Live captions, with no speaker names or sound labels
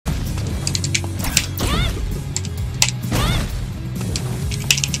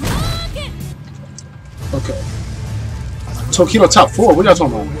Okay. Tokido top 4. What y'all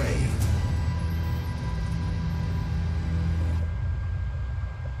talking about?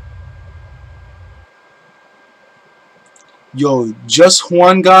 Yo, just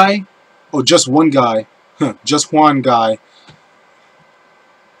one guy? Oh, just one guy. Just one guy.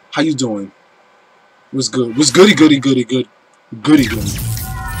 How you doing? What's good? What's goody goody goody good? Goody goody.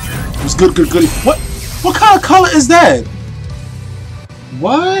 What's good good goody? What? What kind of color is that?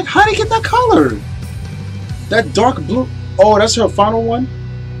 What? How did he get that color? That dark blue? Oh, that's her final one?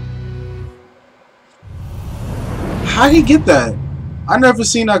 How did he get that? I never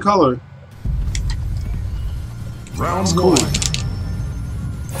seen that color. Round cool. 1.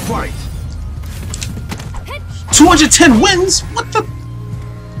 Fight. 210 wins? What the?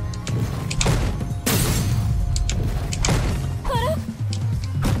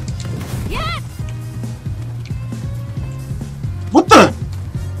 What the?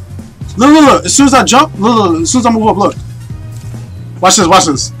 Look, look, look. As soon as I jump, look, look, look. As soon as I move up, look. Watch this, watch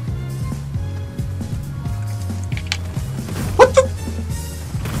this. What the?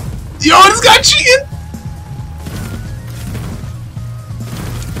 Yo, this guy cheating.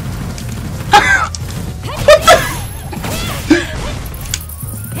 What the?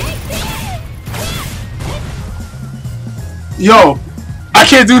 Yo, I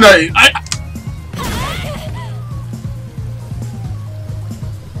can't do nothing.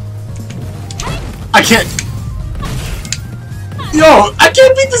 I can't. Yo, I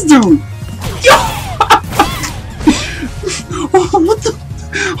can't beat this dude. Yo. What the?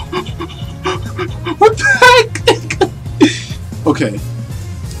 What the heck? Okay.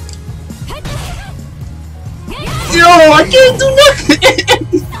 Yo, I can't do nothing.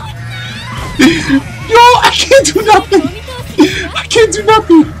 Yo, I can't do nothing. I can't do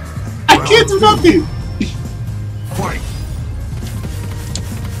nothing. I can't do nothing. Fight.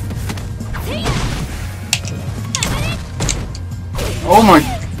 Oh my.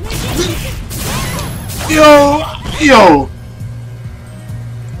 Yo, yo.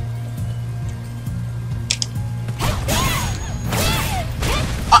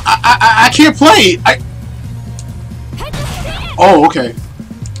 I can't play. Oh, okay.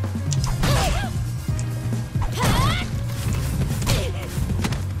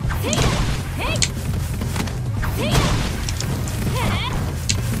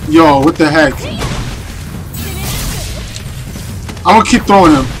 Yo, what the heck? I'm gonna keep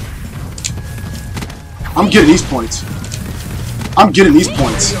throwing him. I'm getting these points. I'm getting these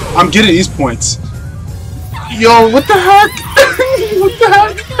points. I'm getting these points. Yo, what the heck? What the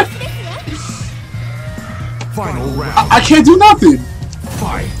heck? Final round. I can't do nothing.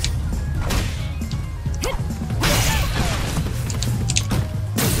 Fight.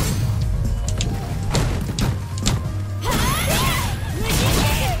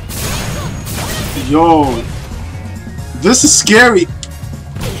 Yo, this is scary.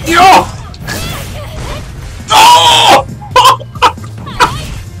 Yo! Oh!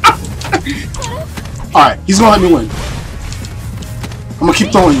 Alright, he's gonna let me win. I'm gonna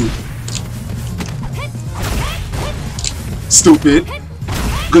keep throwing you. Stupid.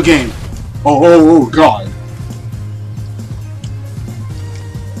 Good game. Oh god.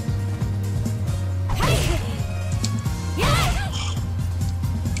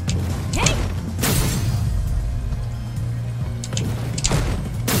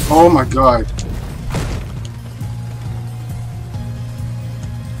 Oh my god.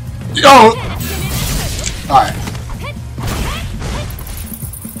 Yo! Alright.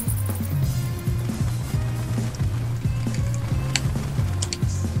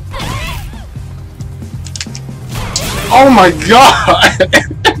 Oh my god!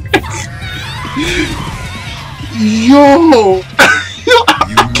 Yo!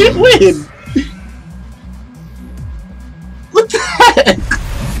 I can't win! What the heck?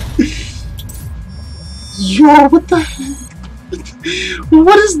 Yo, what the heck?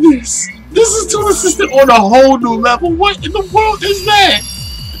 What is this? This is TOOLASSISTED on a whole new level. What in the world is that?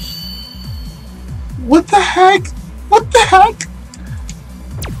 What the heck? What the heck?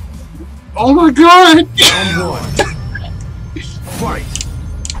 Oh my god! Round 1. Fight.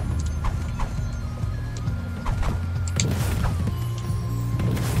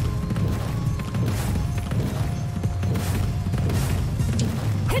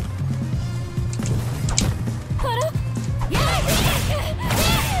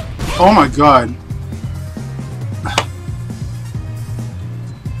 Oh my god.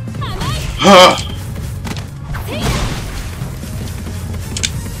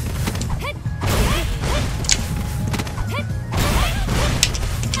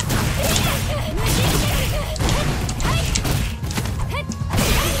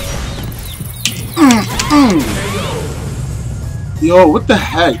 Yo, what the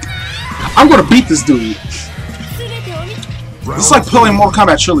heck? I'm gonna beat this dude. It's like playing Mortal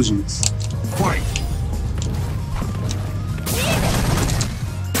Kombat Trilogy. Fight.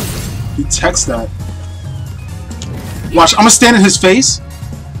 He techs that. Watch, I'm gonna stand in his face,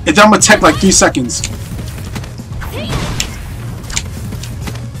 and then I'm gonna tech like 3 seconds.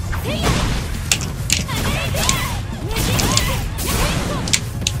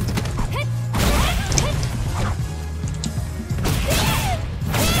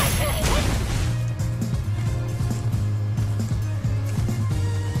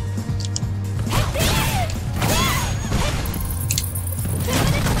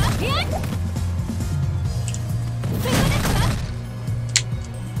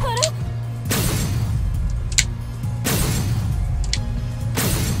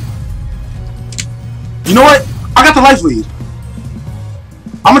 You know what? I got the life lead.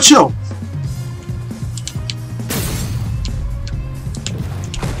 I'ma chill.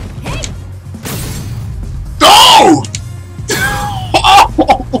 Oh!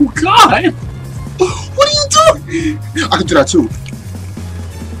 Oh God! What are you doing? I can do that too.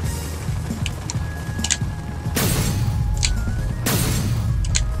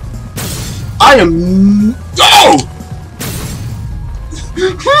 I am. Oh!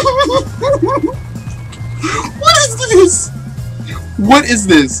 What is this? What is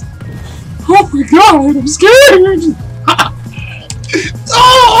this? Oh my God! I'm scared.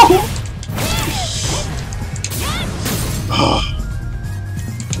 Oh!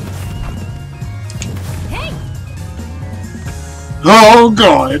 Oh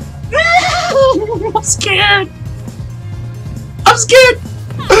God! I'm scared. I'm scared.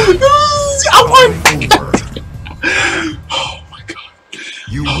 I won. Oh my God!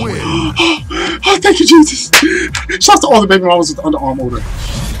 You win. Oh, thank you, Jesus! Shout out to all the baby mamas with the underarm order.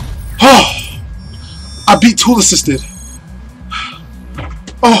 Oh, I beat Tool Assisted.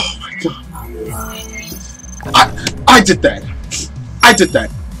 Oh my God! I did that. I did that.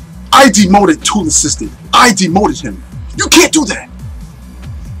 I demoted Tool Assisted. I demoted him. You can't do that.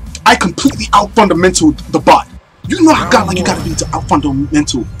 I completely out fundamental the bot. You know how God like you gotta be to out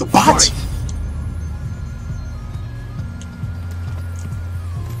fundamental the bot. Fight.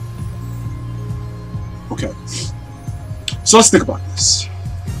 Okay. So let's think about this.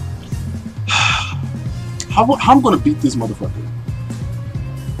 How I'm gonna beat this motherfucker?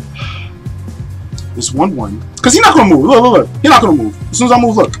 It's 1-1. Cause he's not gonna move. Look, look, look. He's not gonna move. As soon as I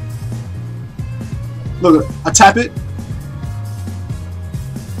move, look. Look, I tap it.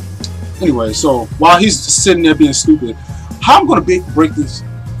 Anyway, so while he's just sitting there being stupid, how I'm gonna break this?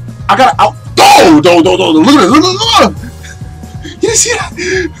 I gotta out. Oh, look at this. Look. You didn't see that?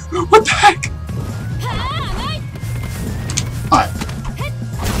 What the heck? Alright.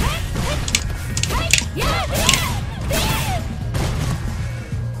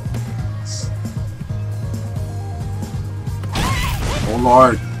 Oh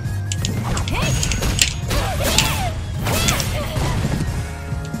Lord.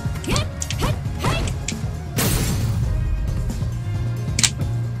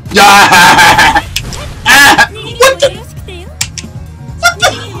 Yeah! What the? What the?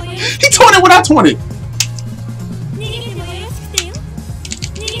 He taught it when I taught it.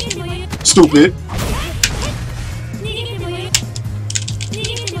 Stupid.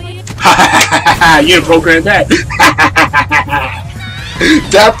 You didn't program that.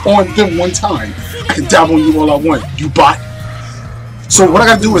 Dab on them one time. I can dab on you all I want, you bot. So what I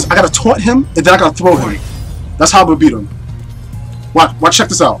gotta do is I gotta taunt him and then I gotta throw him. That's how I'm gonna beat him. Watch, check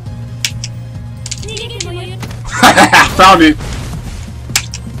this out. Found it.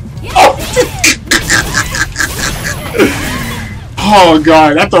 Oh! Oh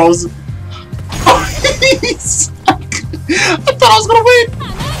God, I thought I was. Oh, I thought I was gonna win.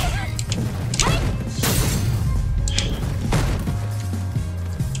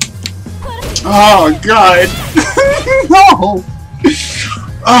 Oh God! No!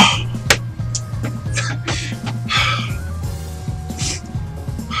 Oh.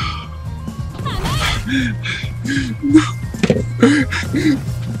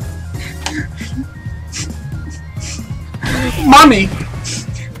 Mommy!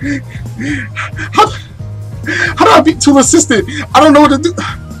 How do I beat Tool Assisted? I don't know what to do.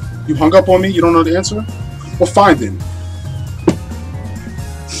 You hung up on me? You don't know the answer? Well, fine then.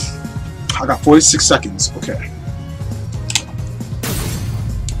 I got 46 seconds. Okay.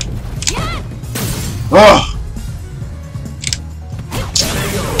 Oh!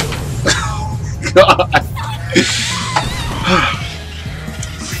 God!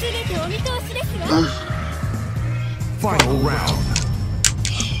 Final round.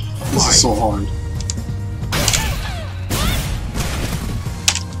 This is so hard.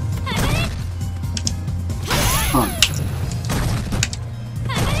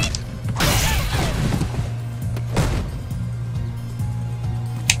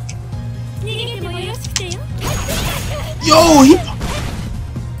 Yo, he.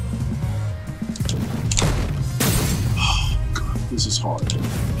 Oh, God, this is hard.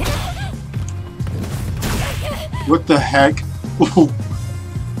 What the heck?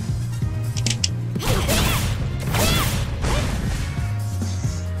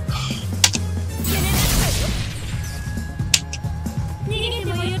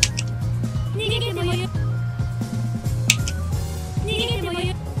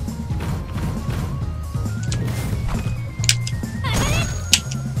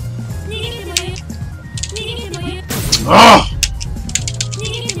 Oh!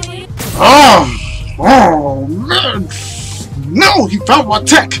 Oh! Oh, man! No! He found my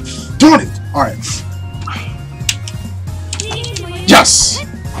tech! Darn it! Alright. Yes!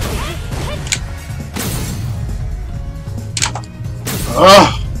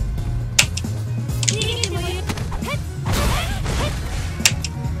 Ugh!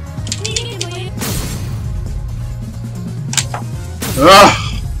 Ugh!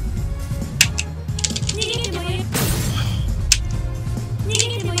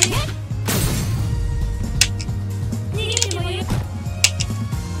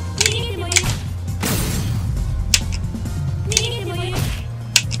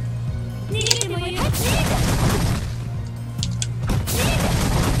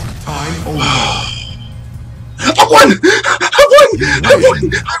 Time over. I won! I won! I won!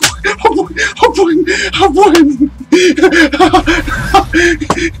 I won! I won! I won!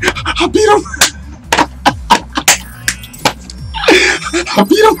 I beat him! I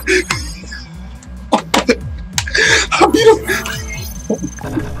beat him! I beat him!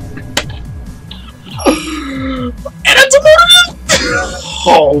 And I demoted him!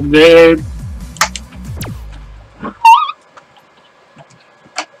 Oh, man.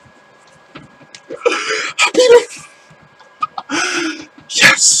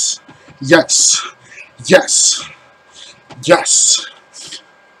 Yes, yes, yes, yes,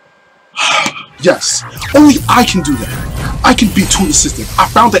 yes. Only I can do that. I can beat TOOLASSISTED. I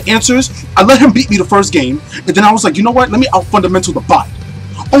found the answers. I let him beat me the first game, and then I was like, you know what? Let me out fundamental the bot.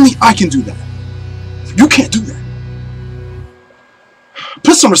 Only I can do that. You can't do that.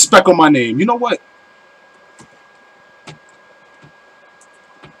 Put some respect on my name. You know what?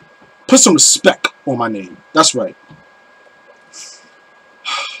 Put some respect on my name. That's right.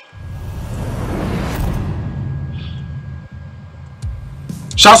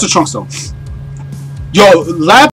 Shouts to Trunks though. Yo, lab